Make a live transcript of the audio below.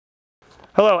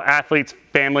Hello, athletes,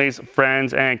 families,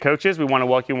 friends, and coaches. We want to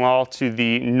welcome you all to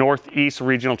the Northeast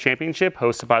Regional Championship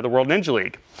hosted by the World Ninja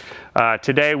League.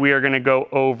 Today, we are going to go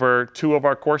over two of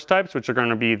our course types, which are going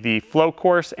to be the flow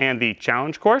course and the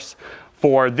challenge course.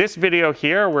 For this video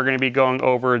here, we're going to be going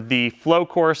over the flow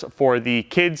course for the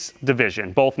kids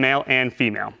division, both male and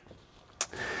female.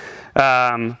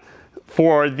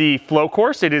 For the flow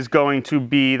course, it is going to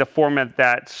be the format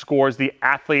that scores the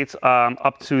athletes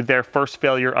up to their first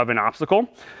failure of an obstacle.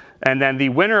 And then the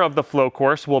winner of the flow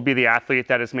course will be the athlete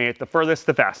that has made it the furthest,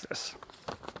 the fastest.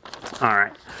 All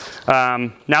right.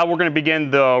 Now we're going to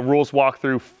begin the rules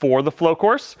walkthrough for the flow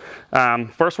course.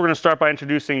 First, we're going to start by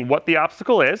introducing what the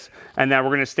obstacle is, and then we're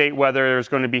going to state whether there's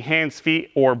going to be hands,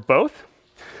 feet, or both.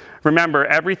 Remember,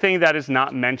 everything that is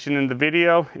not mentioned in the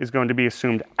video is going to be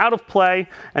assumed out of play,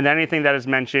 and anything that is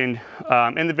mentioned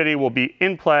in the video will be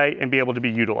in play and be able to be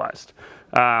utilized.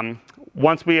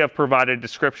 Once we have provided a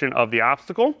description of the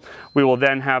obstacle, we will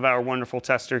then have our wonderful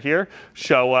tester here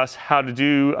show us how to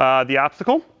do the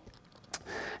obstacle.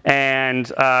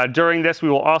 And during this, we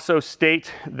will also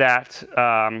state that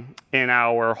in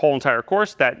our whole entire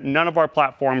course that none of our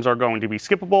platforms are going to be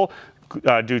skippable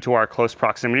due to our close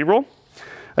proximity rule.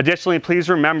 Additionally, please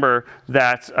remember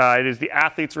that it is the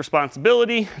athlete's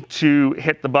responsibility to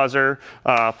hit the buzzer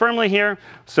firmly here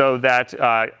so that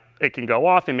it can go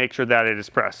off and make sure that it is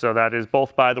pressed. So that is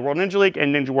both by the World Ninja League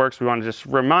and NinjaWorks. We want to just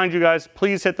remind you guys,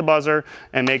 please hit the buzzer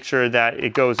and make sure that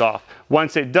it goes off.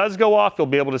 Once it does go off, you'll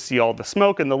be able to see all the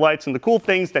smoke and the lights and the cool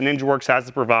things that NinjaWorks has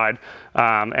to provide.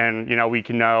 And we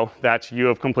can know that you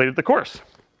have completed the course.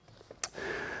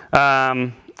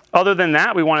 Other than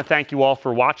that, we want to thank you all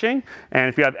for watching. And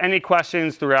if you have any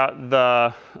questions throughout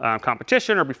the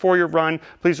competition or before your run,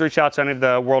 please reach out to any of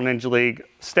the World Ninja League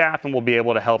staff and we'll be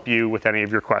able to help you with any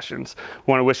of your questions.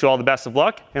 We want to wish you all the best of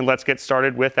luck, and let's get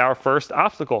started with our first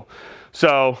obstacle.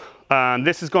 So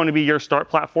this is going to be your start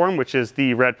platform, which is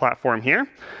the red platform here.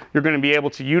 You're going to be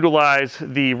able to utilize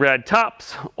the red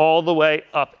tops all the way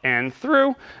up and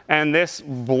through, and this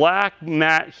black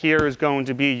mat here is going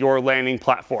to be your landing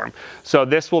platform. So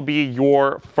this will be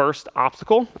your first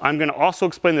obstacle. I'm going to also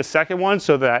explain the second one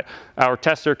so that our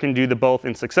tester can do the both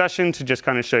in succession to just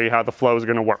kind of show you how the flow is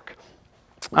going to work.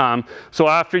 So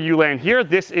after you land here,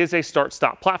 this is a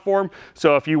start-stop platform.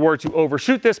 So if you were to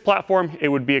overshoot this platform, it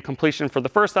would be a completion for the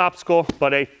first obstacle,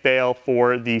 but a fail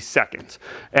for the second.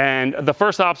 And the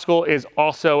first obstacle is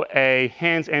also a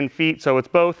hands and feet, so it's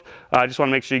both. I just want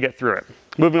to make sure you get through it.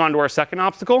 Moving on to our second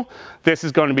obstacle, this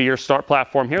is going to be your start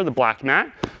platform here, the black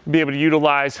mat. You'll be able to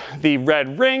utilize the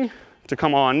red ring to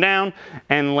come on down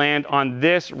and land on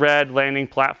this red landing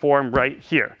platform right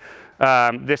here.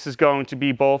 This is going to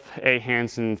be both a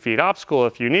hands and feet obstacle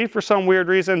if you need for some weird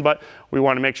reason, but we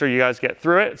want to make sure you guys get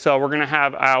through it. So we're going to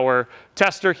have our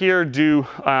tester here do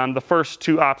the first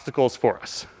two obstacles for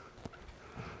us.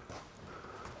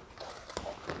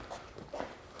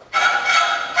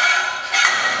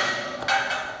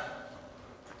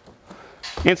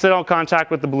 Incidental contact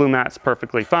with the blue mat's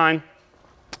perfectly fine.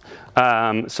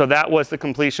 So that was the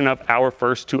completion of our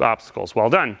first two obstacles. Well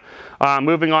done.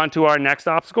 Moving on to our next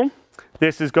obstacle.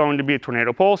 This is going to be a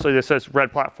tornado pole. So this says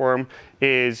red platform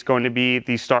is going to be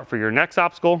the start for your next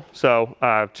obstacle. So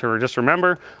to just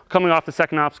remember, coming off the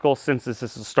second obstacle, since this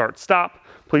is a start-stop,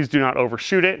 please do not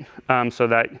overshoot it so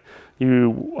that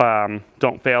you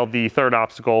don't fail the third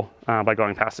obstacle by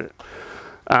going past it.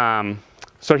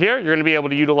 So here, you're going to be able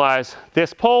to utilize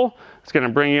this pole. It's going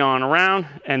to bring you on around,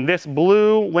 and this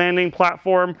blue landing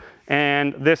platform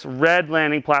and this red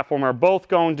landing platform are both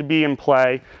going to be in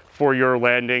play for your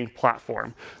landing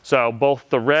platform. So both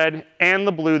the red and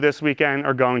the blue this weekend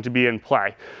are going to be in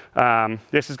play.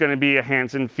 This is going to be a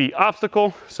hands and feet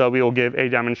obstacle, so we will give a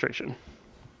demonstration.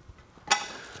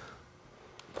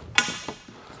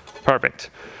 Perfect.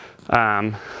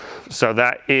 So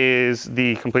that is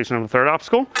the completion of the third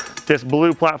obstacle. This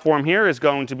blue platform here is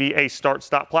going to be a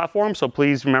start-stop platform, so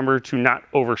please remember to not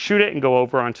overshoot it and go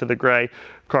over onto the gray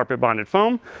carpet bonded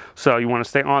foam. So you want to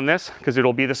stay on this because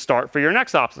it'll be the start for your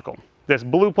next obstacle. This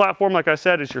blue platform, like I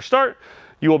said, is your start.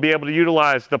 You will be able to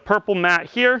utilize the purple mat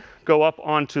here, go up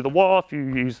onto the wall. If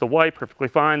you use the white, perfectly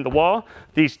fine, the wall.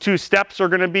 These two steps are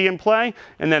going to be in play.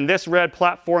 And then this red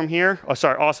platform here,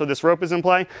 also this rope is in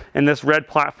play. And this red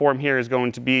platform here is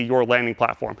going to be your landing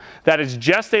platform. That is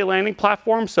just a landing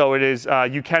platform, so it is,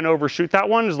 you can overshoot that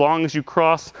one as long as you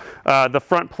cross the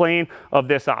front plane of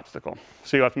this obstacle.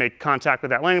 So you have to make contact with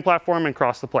that landing platform and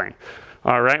cross the plane.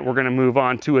 All right, we're going to move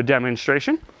on to a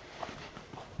demonstration.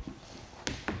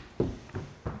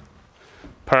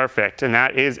 Perfect, and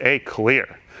that is a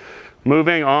clear.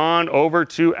 Moving on over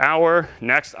to our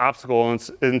next obstacle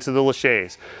into the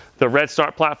laches. The red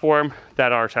start platform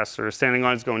that our tester is standing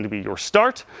on is going to be your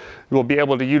start. You will be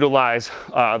able to utilize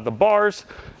the bars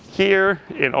here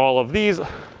in all of these.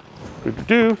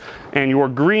 And your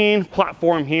green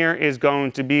platform here is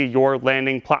going to be your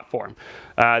landing platform.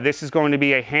 This is going to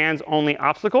be a hands-only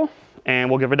obstacle, and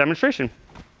we'll give a demonstration.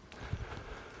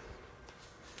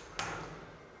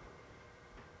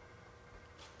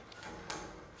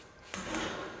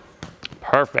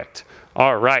 Perfect.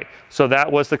 All right, so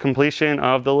that was the completion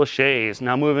of the laches.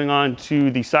 Now moving on to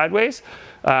the sideways.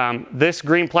 This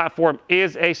green platform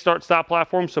is a start-stop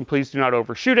platform, so please do not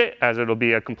overshoot it, as it'll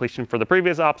be a completion for the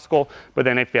previous obstacle, but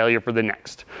then a failure for the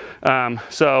next.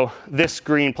 So this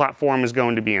green platform is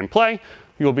going to be in play.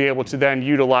 You'll be able to then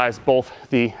utilize both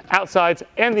the outsides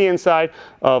and the inside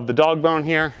of the dog bone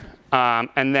here,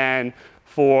 and then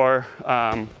for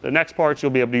the next parts,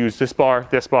 you'll be able to use this bar,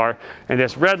 and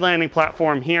this red landing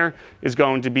platform here is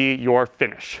going to be your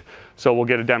finish. So we'll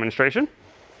get a demonstration.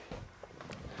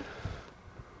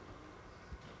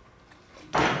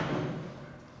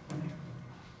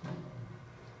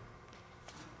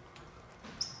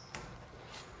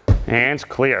 And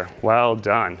clear. Well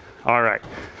done. All right.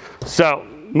 So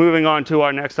moving on to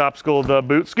our next obstacle, the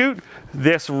boot scoot.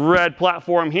 This red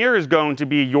platform here is going to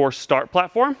be your start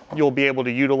platform. You'll be able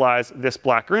to utilize this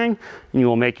black ring, and you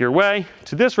will make your way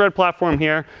to this red platform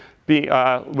here,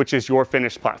 which is your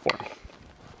finished platform.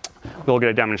 We'll get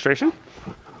a demonstration.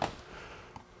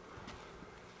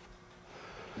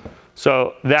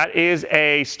 So that is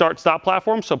a start-stop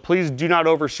platform, so please do not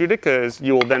overshoot it, because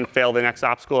you will then fail the next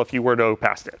obstacle if you were to go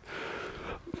past it.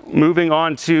 Moving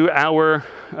on to our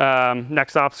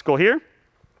next obstacle here,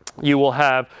 you will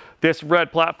have this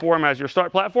red platform as your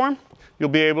start platform. You'll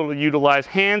be able to utilize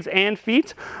hands and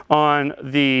feet on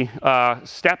the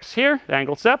steps here, the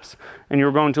angled steps, and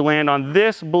you're going to land on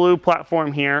this blue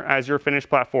platform here as your finished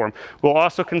platform. We'll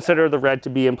also consider the red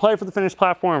to be in play for the finished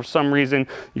platform. For some reason,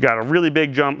 you got a really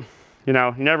big jump, you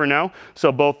know, you never know.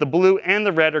 So both the blue and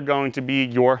the red are going to be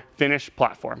your finished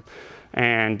platform.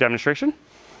 And demonstration.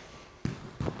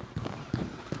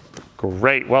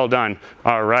 Great, well done.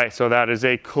 All right, so that is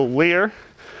a clear.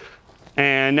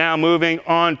 And now moving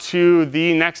on to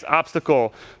the next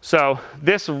obstacle. So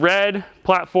this red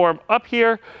platform up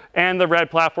here and the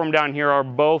red platform down here are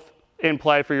both in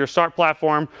play for your start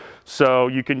platform. So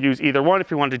you can use either one if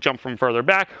you want to jump from further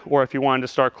back, or if you wanted to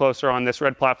start closer on this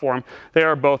red platform. They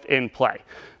are both in play.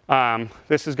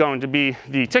 This is going to be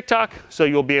the tic-toc, so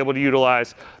you'll be able to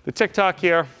utilize the tic-toc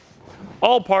here,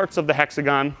 all parts of the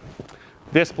hexagon,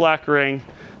 this black ring,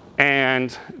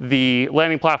 and the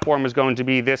landing platform is going to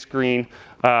be this green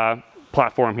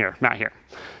platform here, mat here.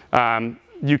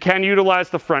 You can utilize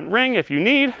the front ring if you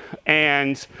need,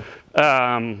 and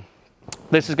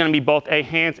this is going to be both a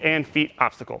hands and feet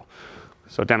obstacle.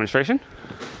 So demonstration.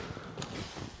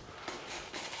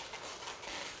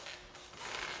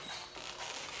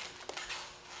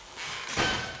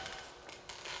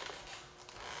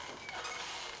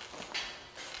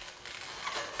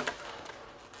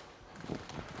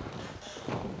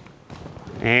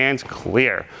 And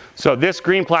clear. So this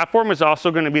green platform is also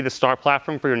going to be the start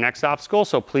platform for your next obstacle,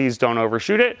 so please don't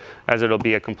overshoot it, as it'll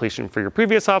be a completion for your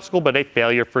previous obstacle, but a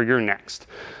failure for your next.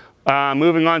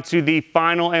 Moving on to the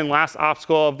final and last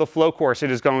obstacle of the flow course,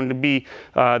 it is going to be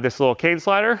this little cane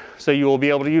slider. So you will be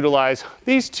able to utilize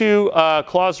these two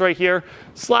claws right here,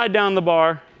 slide down the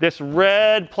bar. This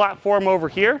red platform over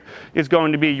here is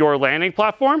going to be your landing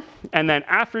platform. And then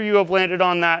after you have landed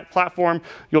on that platform,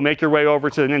 you'll make your way over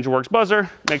to the NinjaWorks buzzer.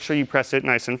 Make sure you press it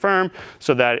nice and firm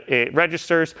so that it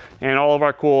registers, and all of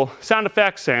our cool sound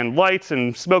effects and lights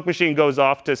and smoke machine goes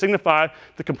off to signify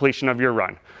the completion of your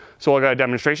run. So we'll get a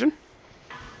demonstration.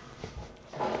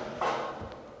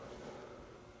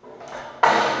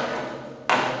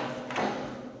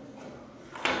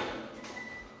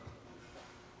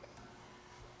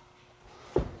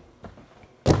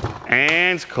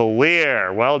 And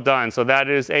clear. Well done. So that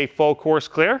is a full course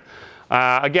clear.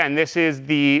 Again, this is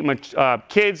the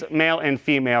kids, male and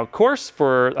female course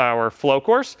for our flow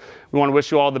course. We want to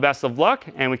wish you all the best of luck,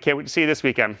 and we can't wait to see you this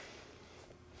weekend.